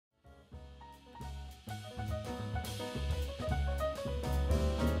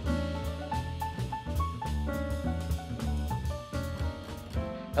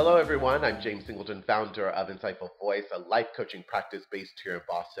Hello, everyone. I'm James Singleton, founder of Insightful Voice, a life coaching practice based here in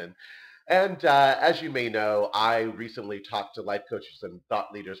Boston. And as you may know, I recently talked to life coaches and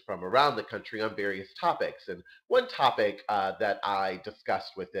thought leaders from around the country on various topics. And one topic that I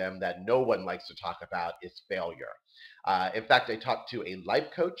discussed with them that no one likes to talk about is failure. In fact, I talked to a life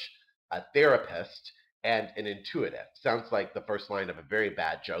coach, a therapist, and an intuitive. Sounds like the first line of a very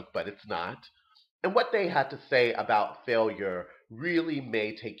bad joke, but it's not. And what they had to say about failure really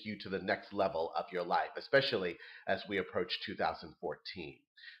may take you to the next level of your life, especially as we approach 2014.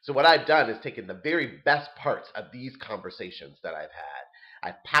 So, what I've done is taken the very best parts of these conversations that I've had.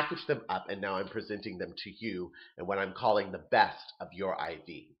 I've packaged them up and now I'm presenting them to you in what I'm calling the best of your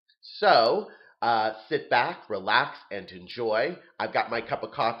IV. So, sit back, relax, and enjoy. I've got my cup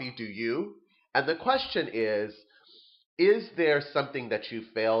of coffee. Do you? And the question is there something that you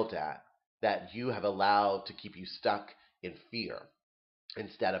failed at that you have allowed to keep you stuck in fear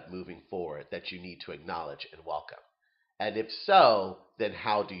instead of moving forward that you need to acknowledge and welcome? And if so, then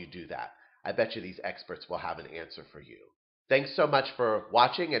how do you do that? I bet you these experts will have an answer for you. Thanks so much for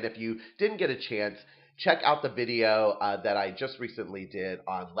watching. And if you didn't get a chance, check out the video that I just recently did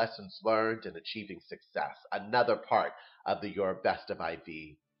on lessons learned and achieving success, another part of the Your Best of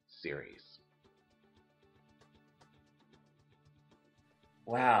IV series.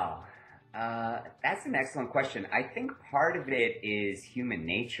 Wow. That's an excellent question. I think part of it is human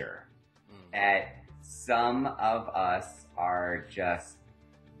nature. That some of us are just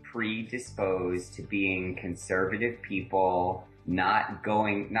predisposed to being conservative people, not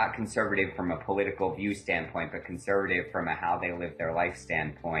conservative from a political view standpoint, but conservative from a how they live their life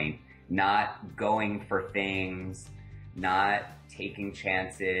standpoint, not going for things, not taking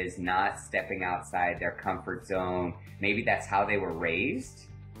chances, not stepping outside their comfort zone. Maybe that's how they were raised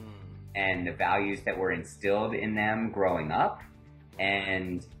and the values that were instilled in them growing up,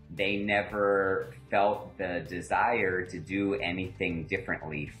 and they never felt the desire to do anything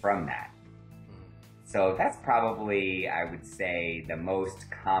differently from that. So that's probably, I would say, the most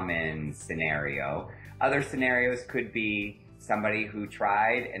common scenario. Other scenarios could be somebody who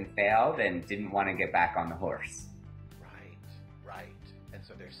tried and failed and didn't want to get back on the horse. Right. And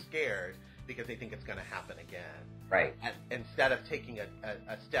so they're scared because they think it's going to happen again. Right. And instead of taking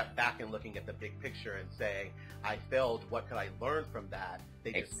a step back and looking at the big picture and saying, I failed, what could I learn from that?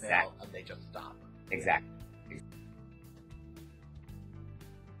 They just fail and they just stop. Exactly.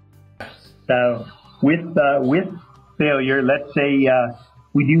 So with failure, let's say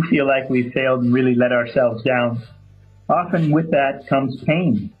we do feel like we've failed and really let ourselves down. Often with that comes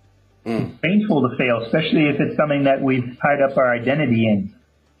pain. It's painful to fail, especially if it's something that we've tied up our identity in.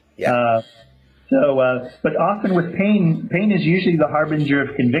 Yeah. But often with pain is usually the harbinger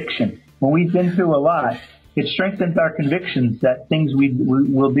of conviction. When we've been through a lot, it strengthens our convictions that things we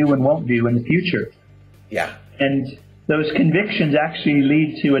will do and won't do in the future. Yeah. And those convictions actually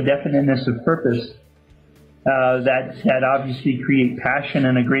lead to a definiteness of purpose that obviously create passion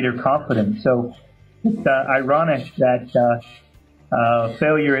and a greater confidence. So it's ironic that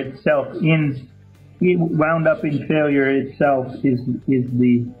failure itself, wound up in failure itself, is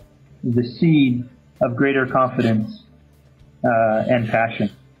the seed of greater confidence and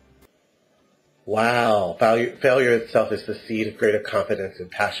passion. Wow. Failure itself is the seed of greater confidence and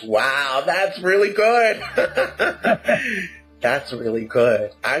passion. Wow, that's really good. That's really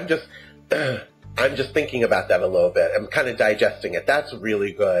good. I'm just thinking about that a little bit. I'm kind of digesting it. That's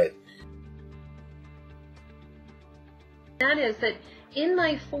really good. That is that in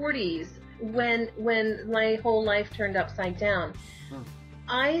my 40s, when my whole life turned upside down,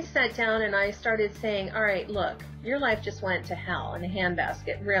 I sat down and I started saying, all right, look, your life just went to hell in a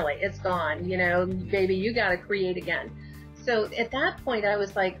handbasket. Really, it's gone. You know, baby, you got to create again. So at that point, I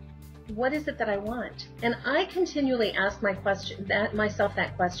was like, what is it that I want? And I continually ask myself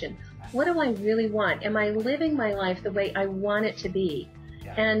that question. What do I really want? Am I living my life the way I want it to be?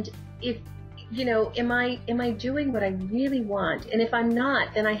 Yeah. And if, you know, am I doing what I really want? And if I'm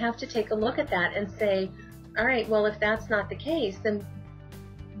not, then I have to take a look at that and say, all right, well, if that's not the case, then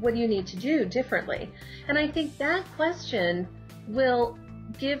what do you need to do differently? And I think that question will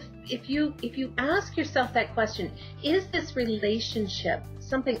give, if you ask yourself that question, is this relationship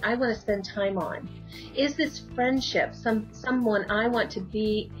something I want to spend time on? Is this friendship someone I want to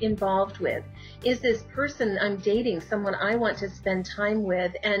be involved with? Is this person I'm dating someone I want to spend time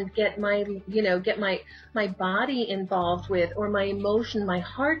with and get my body involved with, or my emotion, my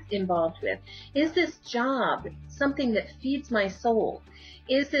heart involved with? Is this job something that feeds my soul?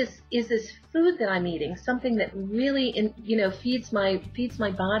 Is this food that I'm eating something that really, feeds my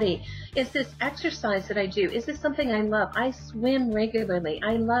body? Is this exercise that I do? Is this something I love? I swim regularly.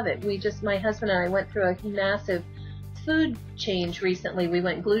 I love it. My husband and I went through a massive food change recently. We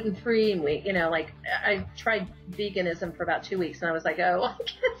went gluten-free, and I tried veganism for about 2 weeks, and I was like, oh, I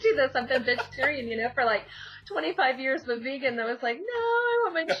can't do this. I've been vegetarian, for like 25 years, but vegan. And I was like, no, I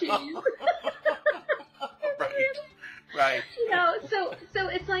want my cheese. Right. So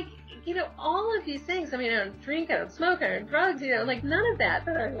it's like, all of these things. I mean, I don't drink, I don't smoke, I don't drugs, none of that,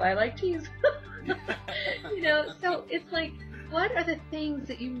 but I like cheese. So it's like, what are the things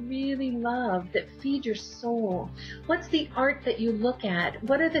that you really love that feed your soul? What's the art that you look at?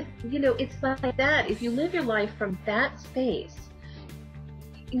 What are the, it's like that. If you live your life from that space,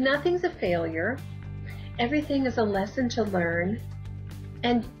 nothing's a failure. Everything is a lesson to learn.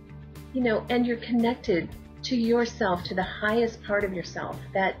 And, and you're connected to yourself, to the highest part of yourself,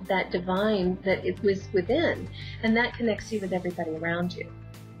 that divine that it was within, and that connects you with everybody around you.